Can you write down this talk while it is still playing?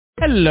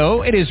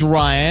Hello, it is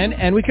Ryan,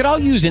 and we could all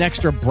use an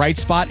extra bright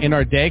spot in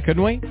our day,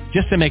 couldn't we?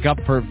 Just to make up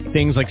for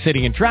things like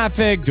sitting in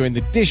traffic, doing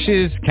the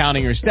dishes,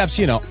 counting your steps,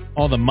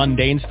 all the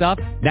mundane stuff.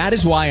 That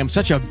is why I'm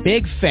such a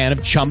big fan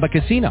of Chumba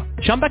Casino.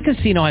 Chumba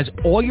Casino has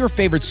all your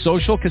favorite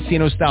social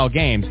casino-style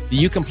games that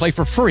you can play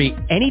for free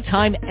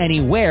anytime,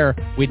 anywhere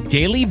with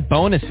daily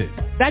bonuses.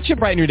 That should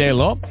brighten your day a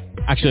little.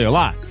 Actually, a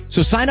lot.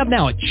 So sign up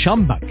now at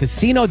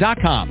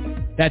ChumbaCasino.com.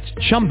 That's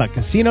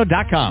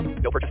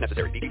ChumbaCasino.com. No purchase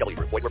necessary. VGW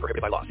Group. Void where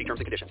prohibited by law. See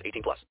terms and conditions.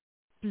 18+.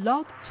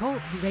 Blog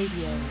Talk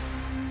Radio.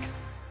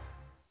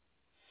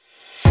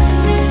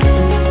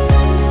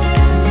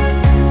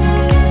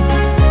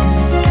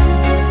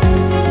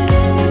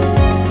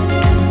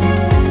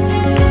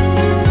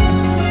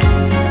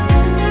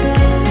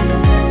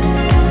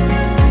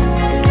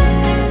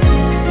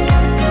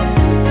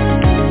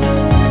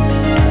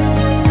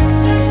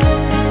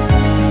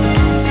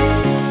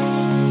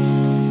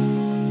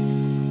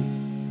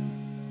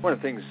 One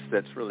of the things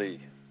that's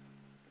really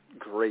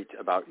great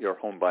about Your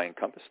Home Buying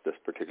Compass, this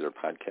particular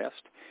podcast,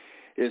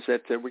 is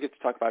that we get to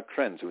talk about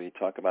trends. We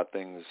talk about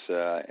things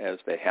as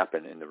they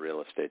happen in the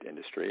real estate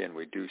industry, and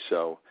we do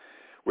so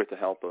with the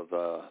help of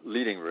a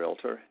leading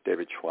realtor,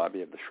 David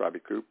Schwabe of the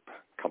Schwabe Group,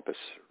 Compass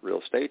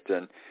Real Estate.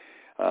 And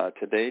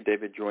today,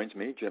 David joins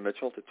me, Jim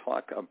Mitchell, to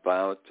talk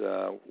about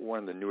one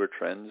of the newer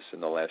trends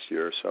in the last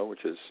year or so,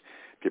 which is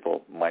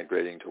people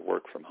migrating to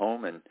work from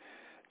home. And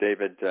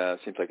David,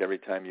 seems like every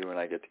time you and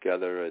I get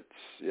together, it's,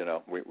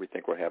 we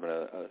think we're having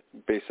a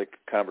basic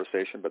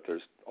conversation, but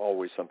there's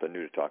always something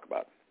new to talk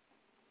about.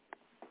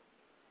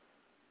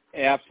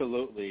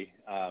 Absolutely.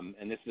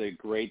 And this is a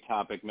great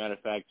topic. Matter of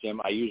fact, Jim,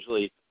 I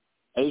usually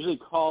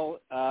call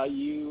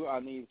you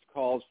on these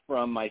calls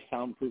from my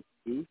soundproof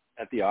booth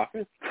at the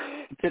office.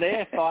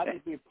 Today I thought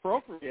it'd be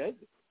appropriate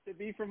to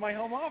be from my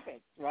home office,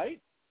 right?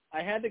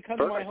 I had to come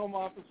to my home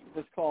office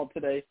for this call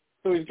today.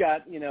 So we've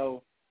got,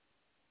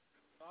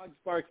 dogs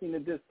barking in the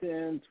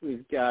distance.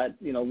 We've got,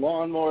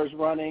 lawnmowers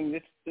running.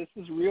 This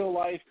is real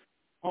life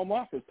home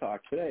office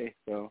talk today.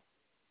 So,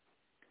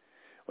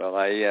 well,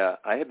 I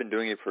have been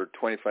doing it for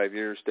 25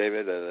 years,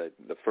 David.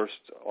 The first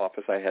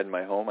office I had in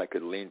my home, I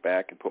could lean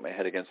back and put my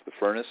head against the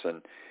furnace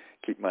and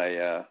keep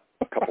my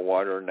cup of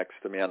water next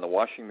to me on the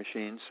washing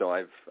machine. So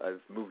I've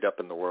moved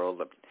up in the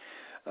world.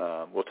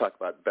 We'll talk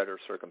about better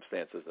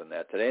circumstances than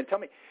that today. And tell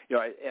me,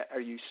 are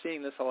you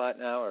seeing this a lot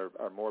now?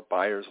 Are more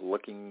buyers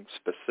looking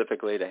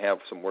specifically to have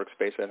some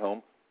workspace at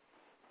home?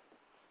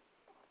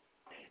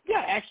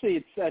 Yeah, actually,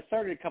 it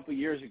started a couple of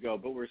years ago,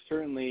 but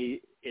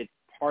it's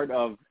part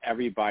of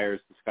every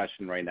buyer's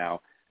discussion right now.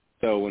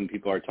 So when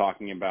people are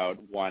talking about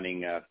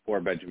wanting a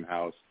 4-bedroom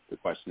house, the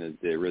question is,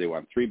 do they really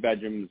want 3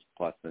 bedrooms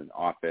plus an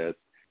office?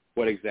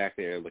 What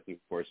exactly are they looking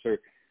for? So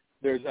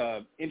there's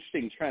an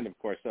interesting trend, of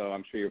course, so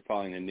I'm sure you're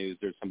following the news.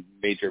 There's some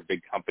major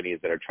big companies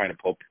that are trying to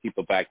pull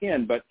people back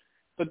in, but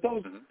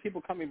those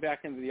people coming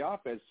back into the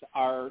office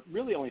are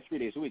really only 3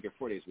 days a week or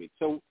 4 days a week.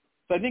 So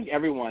I think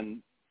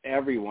everyone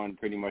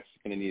pretty much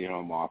is going to need a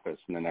home office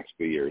in the next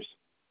few years.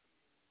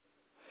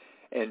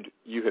 And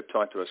you have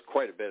talked to us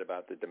quite a bit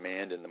about the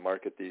demand in the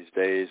market these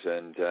days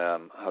and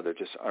how there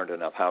just aren't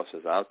enough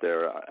houses out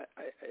there.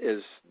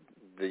 Is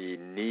the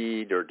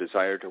need or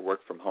desire to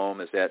work from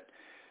home, is that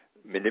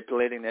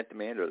manipulating that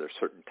demand? Are there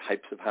certain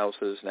types of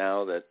houses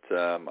now that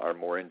are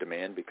more in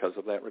demand because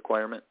of that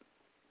requirement?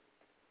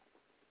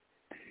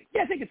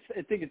 Yeah, I think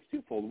it's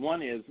twofold.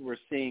 One is we're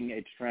seeing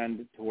a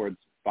trend towards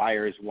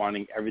buyers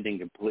wanting everything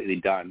completely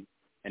done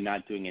and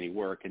not doing any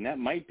work, and that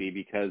might be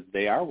because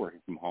they are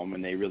working from home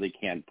and they really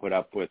can't put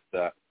up with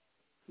the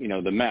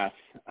mess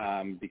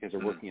because they're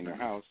working in their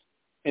house.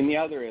 And the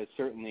other is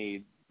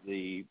certainly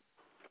the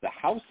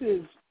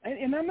houses,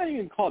 and I'm not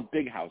even call it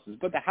big houses,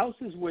 but the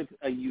houses with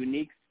a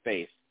unique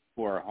space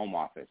for a home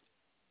office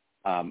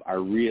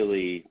are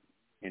really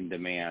in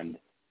demand.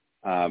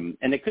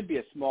 And it could be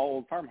a small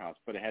old farmhouse,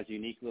 but it has a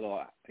unique little,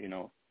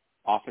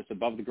 office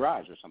above the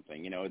garage or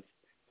something.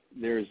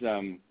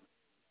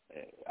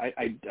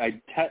 I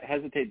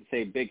hesitate to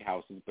say big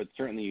houses, but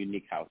certainly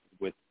unique houses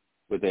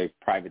with a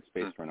private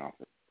space for an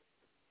office.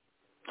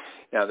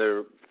 Now,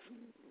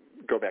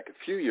 go back a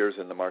few years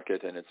in the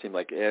market, and it seemed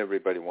like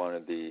everybody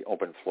wanted the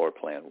open floor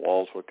plan.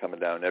 Walls were coming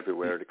down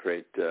everywhere to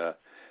create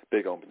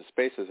big open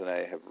spaces, and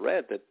I have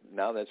read that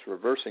now that's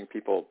reversing.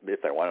 People,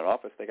 if they want an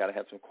office, they got to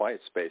have some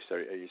quiet space. Are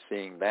you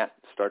seeing that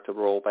start to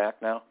roll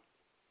back now?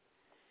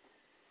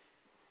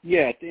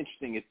 Yeah, it's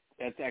interesting.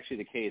 That's actually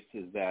the case.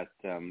 Is that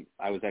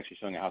I was actually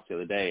showing a house the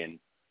other day, and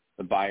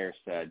the buyer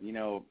said,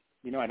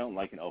 I don't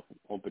like an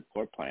open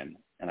floor plan,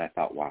 and I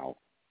thought, wow,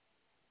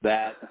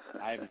 that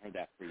I haven't heard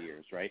that for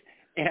years, right?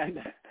 And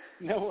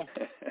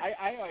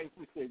I always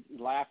used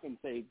to laugh and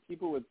say,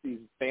 people with these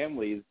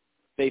families,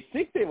 they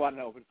think they want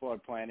an open floor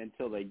plan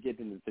until they get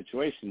in the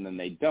situation, and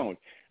they don't,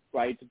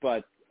 right?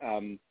 But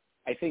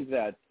I think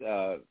that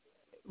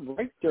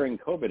right during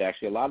COVID,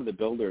 actually, a lot of the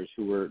builders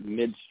who were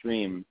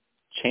midstream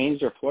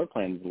changed their floor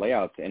plans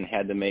layouts and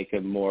had to make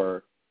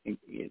the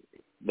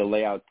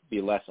layout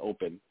be less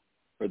open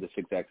for this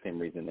exact same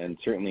reason. And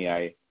certainly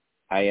I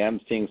I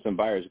am seeing some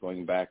buyers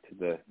going back to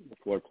the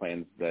floor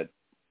plans that,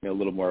 a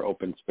little more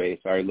open space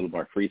or a little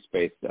more free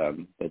space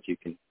that you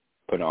can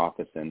put an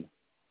office in.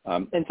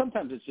 And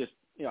sometimes it's just,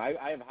 I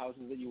have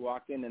houses that you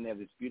walk in and they have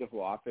this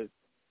beautiful office,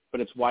 but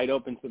it's wide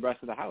open to the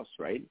rest of the house,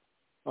 right?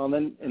 Well,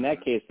 then in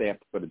that case, they have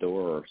to put a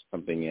door or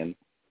something in.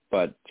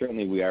 But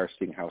certainly we are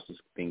seeing houses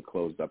being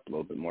closed up a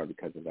little bit more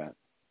because of that.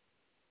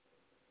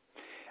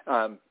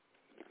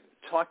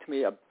 Talk to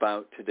me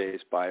about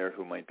today's buyer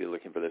who might be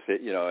looking for this.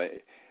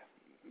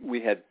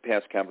 We had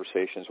past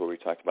conversations where we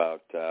talked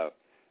about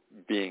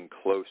being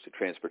close to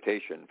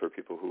transportation for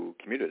people who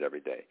commuted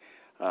every day.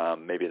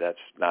 Maybe that's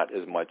not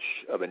as much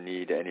of a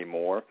need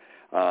anymore.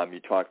 You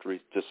talked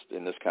just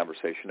in this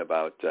conversation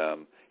about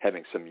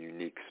having some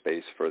unique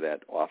space for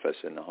that office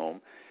in the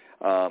home.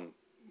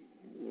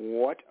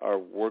 What are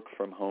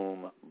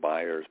work-from-home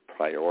buyers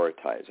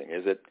prioritizing?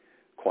 Is it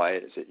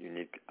quiet? Is it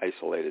unique,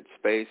 isolated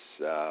space?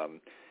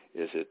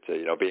 Is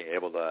it being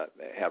able to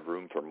have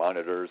room for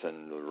monitors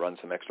and run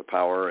some extra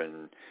power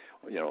and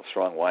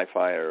strong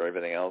Wi-Fi or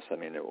everything else? I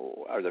mean,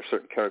 are there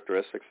certain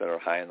characteristics that are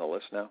high on the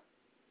list now?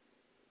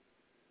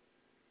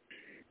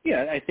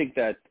 Yeah, I think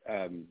that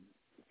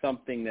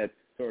something that's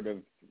sort of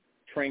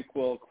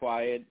tranquil,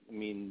 quiet. I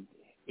mean,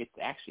 it's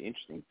actually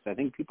interesting. So I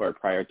think people are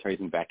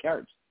prioritizing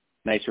backyards,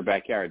 nicer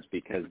backyards,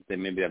 because they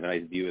maybe have a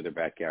nice view of their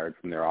backyard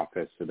from their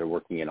office, so they're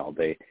working in all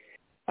day.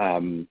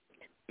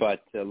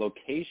 But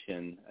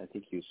location, I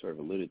think you sort of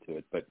alluded to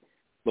it, but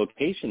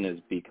location is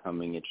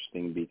becoming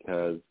interesting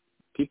because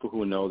people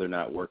who know they're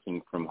not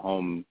working from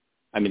home,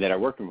 that are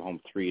working from home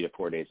 3 to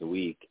 4 days a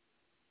week,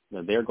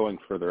 they're going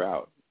further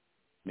out.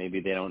 Maybe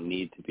they don't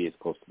need to be as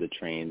close to the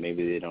train.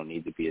 Maybe they don't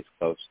need to be as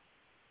close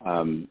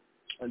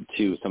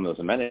to some of those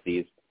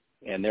amenities,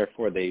 and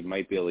therefore they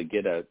might be able to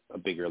get a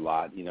bigger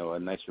lot, a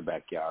nicer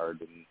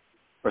backyard,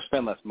 or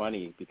spend less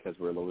money because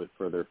we're a little bit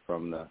further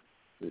from the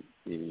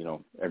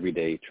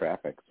everyday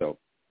traffic. So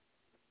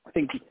I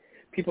think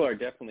people are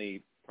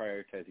definitely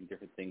prioritizing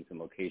different things in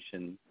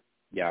location,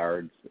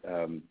 yards.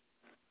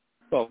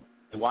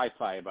 The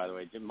Wi-Fi, by the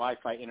way,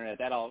 Wi-Fi, internet,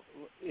 that all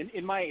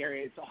in my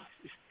area, it's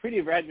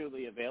pretty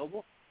readily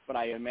available. But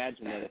I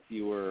imagine that if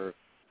you were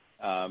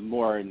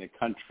more in the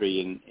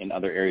country, in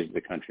other areas of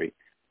the country,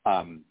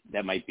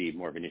 that might be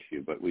more of an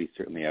issue. But we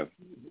certainly have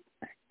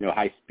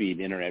high-speed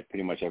internet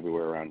pretty much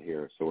everywhere around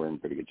here, so we're in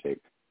pretty good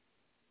shape.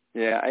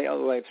 Yeah,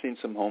 although I've seen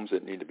some homes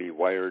that need to be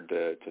wired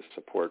to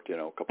support,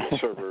 a couple of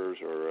servers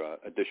or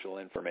additional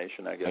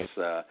information. I guess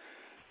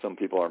some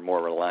people are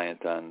more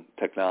reliant on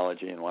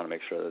technology and want to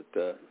make sure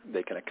that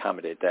they can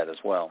accommodate that as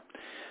well.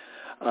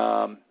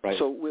 Right.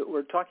 So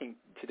we're talking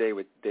today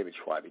with David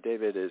Schwabe.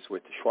 David is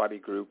with the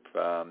Schwabe Group.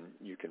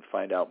 You can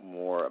find out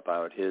more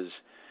about his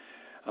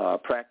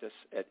practice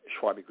at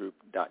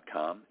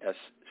schwabegroup.com,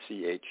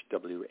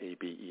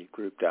 SCHWABE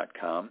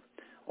group.com,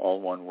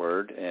 all one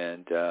word.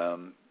 And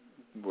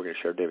we're going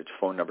to share David's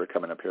phone number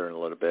coming up here in a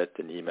little bit,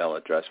 an email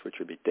address, which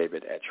would be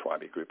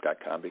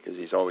david@schwabegroup.com, because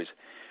he's always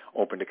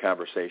open to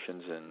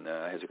conversations and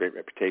has a great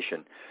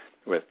reputation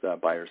with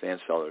buyers and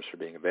sellers for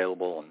being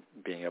available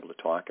and being able to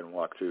talk and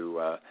walk through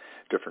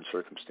different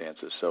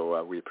circumstances.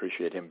 So we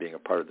appreciate him being a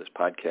part of this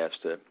podcast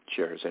to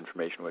share his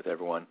information with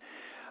everyone.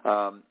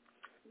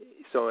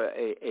 So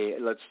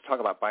let's talk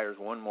about buyers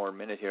one more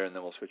minute here, and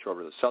then we'll switch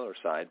over to the seller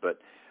side. But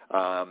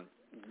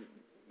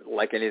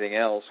like anything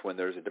else, when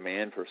there's a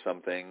demand for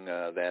something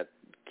that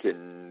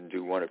can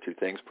do one of two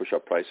things, push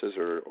up prices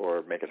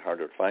or make it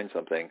harder to find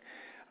something,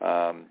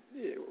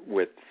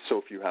 with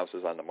so few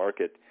houses on the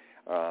market,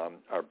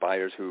 are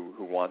buyers who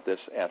want this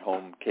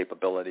at-home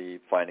capability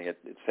finding it's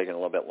taking a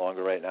little bit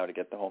longer right now to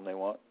get the home they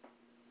want?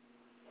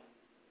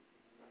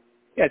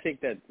 Yeah, I think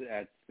that's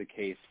the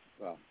case.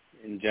 Well,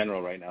 in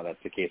general right now,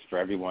 that's the case for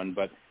everyone.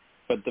 But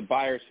the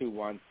buyers who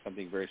want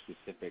something very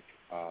specific,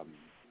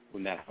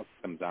 when that house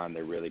comes on,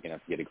 they're really going to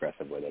have to get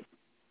aggressive with it.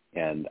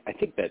 And I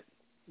think that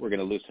we're going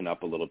to loosen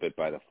up a little bit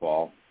by the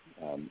fall,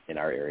 in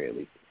our area at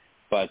least.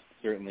 But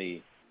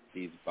certainly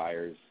these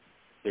buyers,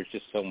 there's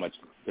just so much,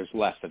 there's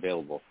less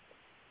available.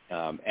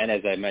 And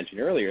as I mentioned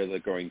earlier, the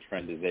growing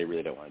trend is they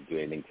really don't want to do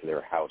anything to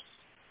their house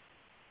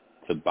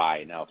to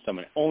buy. Now, if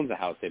someone owns a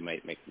house, they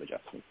might make some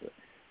adjustments to it.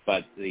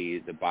 But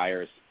the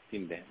buyers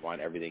seem to want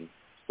everything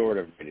sort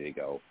of ready to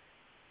go.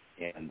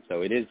 And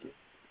so it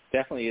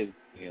definitely is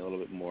a little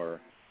bit more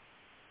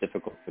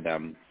difficult for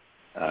them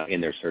in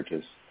their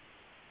searches.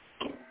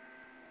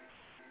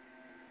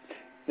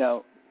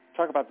 Now,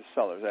 talk about the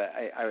sellers.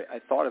 I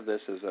thought of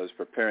this as I was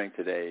preparing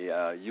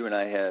today. You and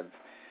I have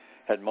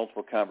had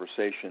multiple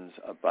conversations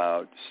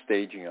about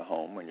staging a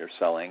home when you're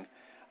selling.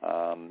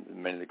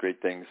 Many of the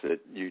great things that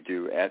you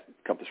do at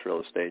Compass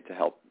Real Estate to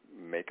help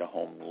make a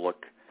home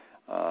look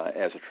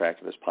as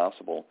attractive as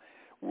possible.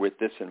 With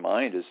this in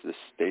mind, is the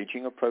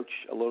staging approach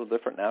a little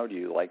different now? Do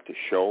you like to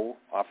show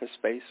office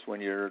space when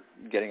you're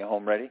getting a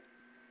home ready?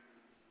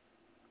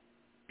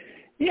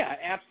 Yeah,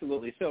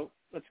 absolutely. So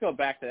let's go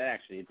back to that,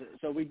 actually.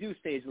 So we do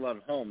stage a lot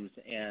of homes,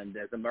 and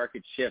as the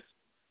market shifts,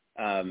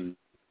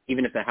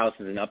 even if the house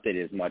isn't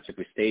updated as much, if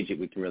we stage it,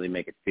 we can really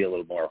make it feel a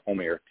little more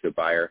homier to a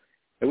buyer.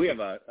 And we have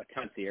a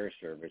concierge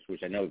service,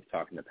 which I know we've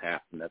talked in the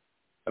past, and that's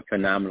a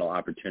phenomenal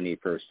opportunity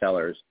for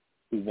sellers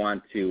who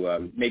want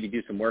to maybe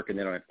do some work and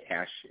they don't have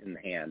cash in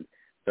hand.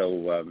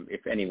 So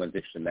if anyone's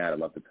interested in that, I'd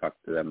love to talk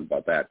to them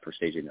about that for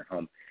staging their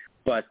home.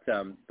 But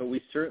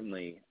we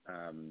certainly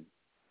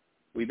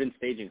we've been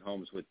staging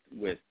homes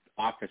with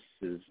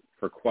offices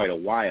for quite a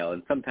while,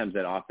 and sometimes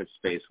that office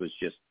space was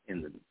just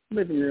in the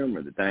living room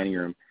or the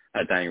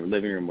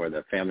living room or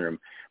the family room.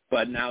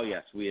 But now,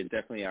 yes, we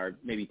definitely are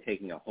maybe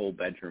taking a whole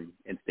bedroom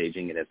and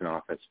staging it as an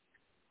office.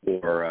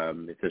 Or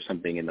if there's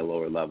something in the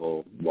lower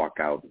level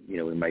walkout,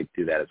 we might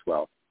do that as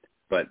well.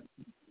 But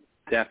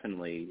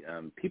definitely,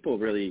 people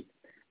really,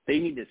 they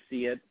need to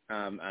see it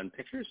on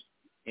pictures.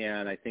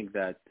 And I think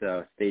that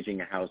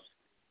staging a house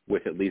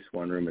with at least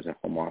one room as a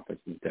home office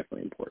is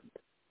definitely important.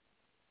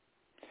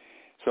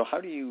 So how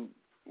do you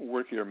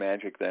work your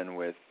magic then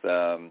with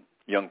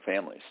young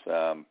families?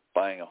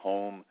 Buying a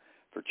home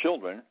for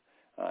children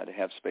to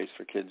have space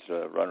for kids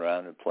to run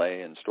around and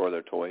play and store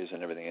their toys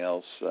and everything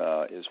else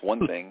is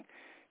one thing.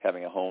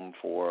 Having a home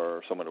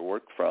for someone to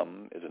work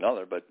from is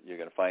another, but you're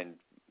going to find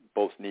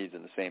both needs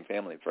in the same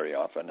family very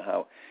often.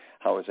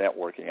 How is that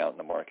working out in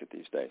the market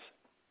these days?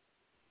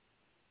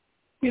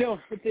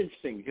 It's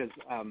interesting because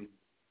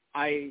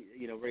I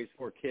raised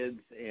 4 kids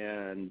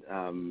and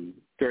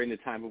during the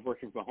time of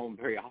working from home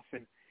very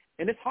often,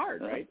 and it's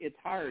hard, right? It's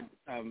hard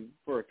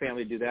for a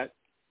family to do that.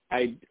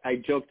 I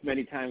joked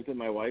many times with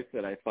my wife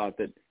that I thought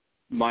that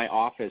my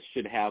office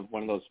should have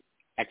one of those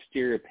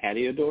exterior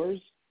patio doors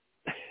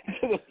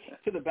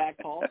to the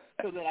back hall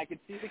so that I could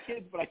see the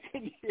kids, but I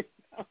couldn't hear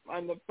them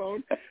on the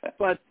phone.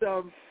 But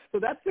so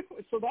that's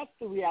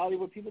the reality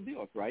of what people deal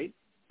with, right?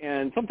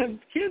 And sometimes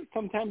it's kids,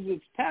 sometimes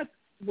it's pets,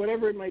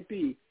 whatever it might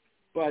be.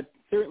 But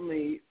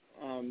certainly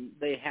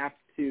they have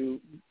to.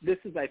 This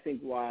is, I think,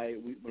 why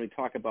when we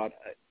talk about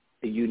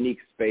a unique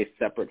space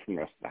separate from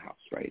the rest of the house,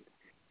 right?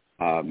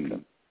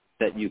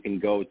 That you can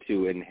go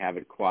to and have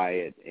it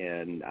quiet,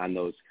 and on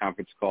those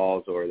conference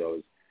calls or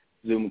those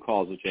Zoom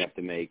calls that you have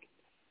to make.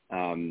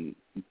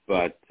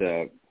 But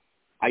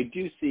I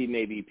do see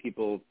maybe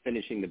people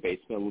finishing the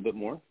basement a little bit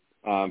more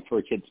for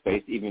a kid's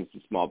space, even if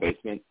it's a small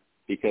basement,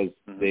 because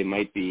they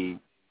might be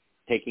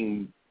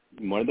taking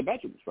one of the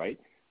bedrooms, right,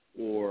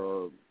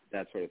 or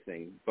that sort of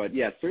thing. But,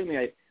 yeah, certainly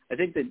I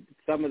think that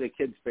some of the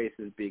kids' space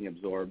is being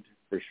absorbed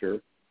for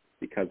sure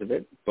because of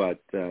it. But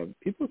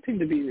people seem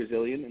to be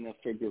resilient, and they'll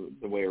figure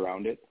the way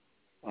around it.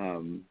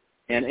 And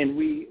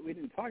we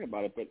didn't talk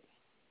about it, but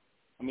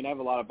I have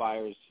a lot of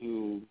buyers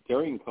who,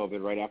 during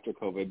COVID, right after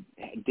COVID,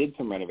 did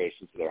some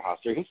renovations to their house,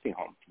 their existing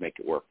home, to make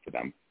it work for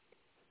them.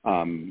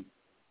 And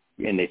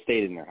they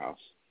stayed in their house.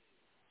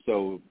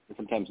 So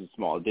sometimes it's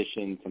small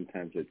additions,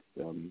 sometimes it's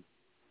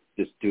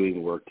just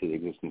doing work to the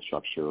existing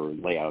structure or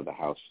layout of the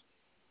house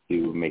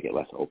to make it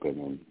less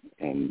open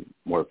and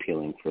more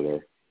appealing for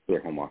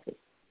their home office.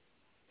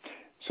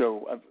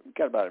 So I've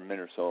got about a minute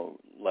or so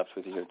left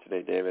with you here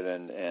today, David,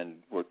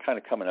 and we're kind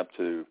of coming up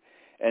to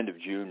end of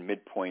June,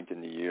 midpoint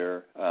in the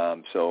year.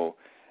 So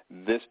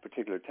this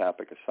particular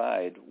topic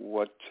aside,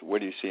 what are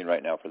you seeing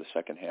right now for the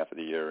second half of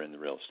the year in the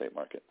real estate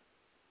market?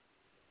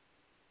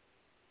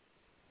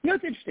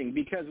 It's interesting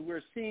because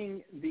we're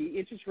seeing the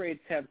interest rates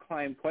have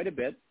climbed quite a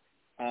bit.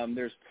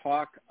 There's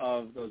talk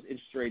of those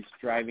interest rates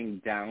driving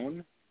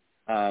down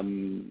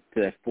to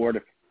that 4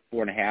 to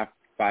 4.5%,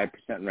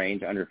 5%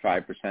 range, under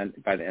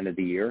 5% by the end of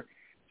the year.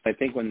 So I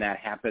think when that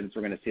happens,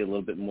 we're going to see a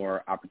little bit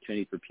more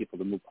opportunity for people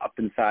to move up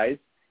in size,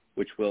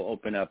 which will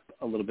open up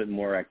a little bit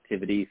more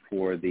activity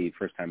for the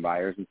first-time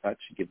buyers and such,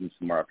 give them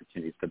some more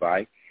opportunities to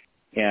buy.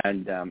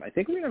 And I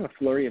think we're going to have a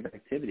flurry of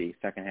activity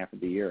second half of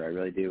the year. I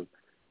really do.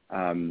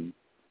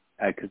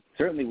 Because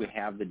certainly we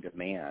have the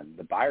demand.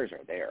 The buyers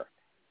are there.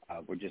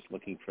 We're just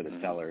looking for the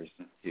sellers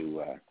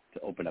to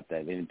open up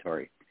that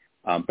inventory.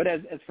 But as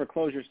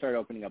foreclosures start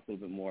opening up a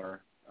little bit more,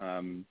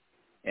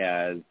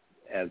 as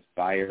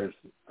buyers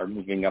are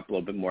moving up a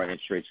little bit more,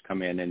 interest rates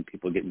come in and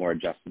people get more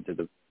adjusted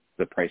to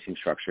the pricing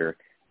structure,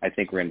 I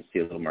think we're going to see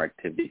a little more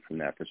activity from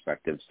that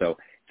perspective. So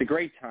it's a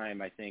great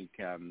time, I think,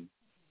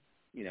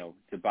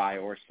 to buy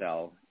or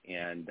sell,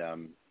 and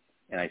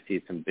I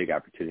see some big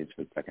opportunities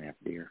for the second half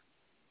of the year.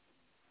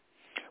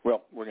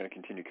 Well, we're going to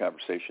continue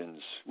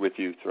conversations with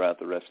you throughout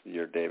the rest of the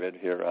year, David,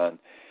 here on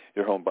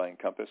Your Home Buying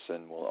Compass,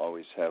 and we'll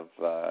always have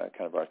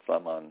kind of our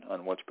thumb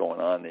on what's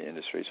going on in the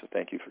industry. So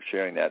thank you for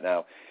sharing that.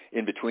 Now,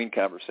 in between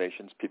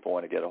conversations, people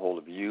want to get a hold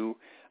of you.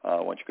 Why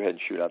don't you go ahead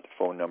and shoot out the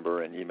phone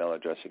number and email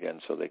address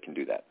again so they can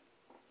do that?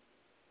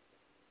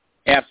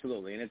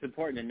 Absolutely, and it's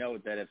important to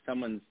note that if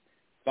someone's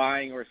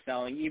buying or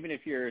selling, even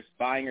if you're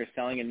buying or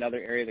selling in another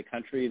area of the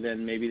country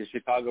than maybe the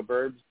Chicago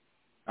burbs,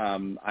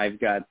 I've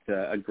got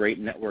a great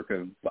network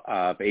of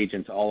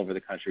agents all over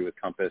the country with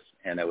Compass,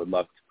 and I would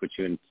love to put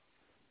you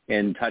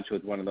in touch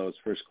with one of those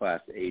first-class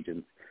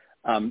agents.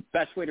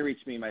 Best way to reach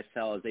me, my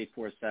cell is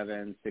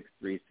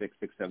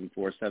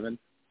 847-636-6747,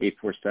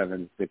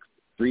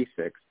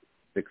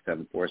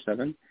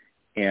 847-636-6747.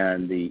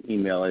 And the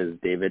email is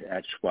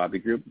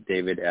David@Schwabe Group,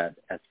 David at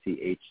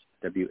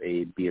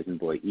SCHWAB as in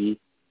boy E,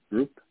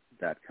 group.com.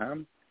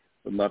 LuckyLandSlots.com.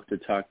 Would love to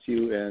talk to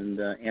you and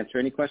answer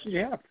any questions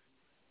you have.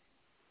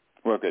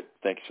 Well, good.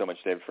 Thank you so much,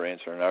 David, for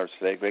answering ours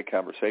today. Great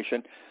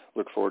conversation.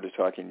 Look forward to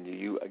talking to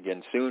you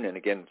again soon. And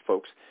again,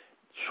 folks,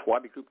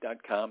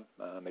 schwabegroup.com.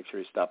 Make sure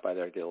you stop by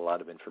there and get a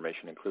lot of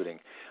information, including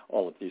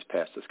all of these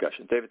past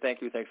discussions. David,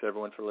 thank you. Thanks,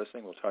 everyone, for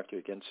listening. We'll talk to you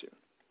again soon.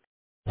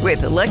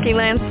 With the Lucky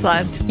Land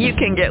Slots, you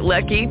can get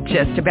lucky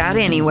just about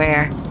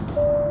anywhere.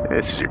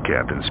 This is your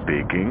captain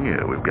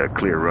speaking. We've got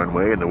clear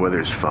runway and the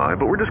weather's fine,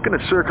 but we're just going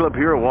to circle up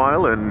here a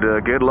while and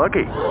get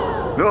lucky.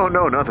 No,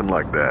 nothing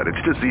like that.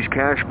 It's just these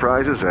cash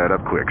prizes add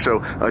up quick. So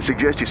I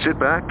suggest you sit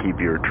back, keep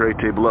your tray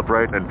table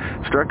upright, and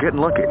start getting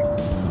lucky.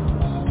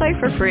 Play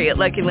for free at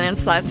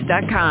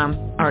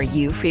LuckyLandSlots.com. Are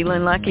you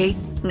feeling lucky?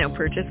 No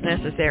purchase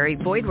necessary.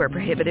 Void where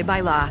prohibited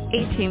by law.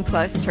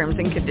 18+ terms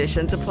and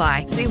conditions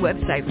apply. See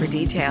website for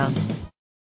details.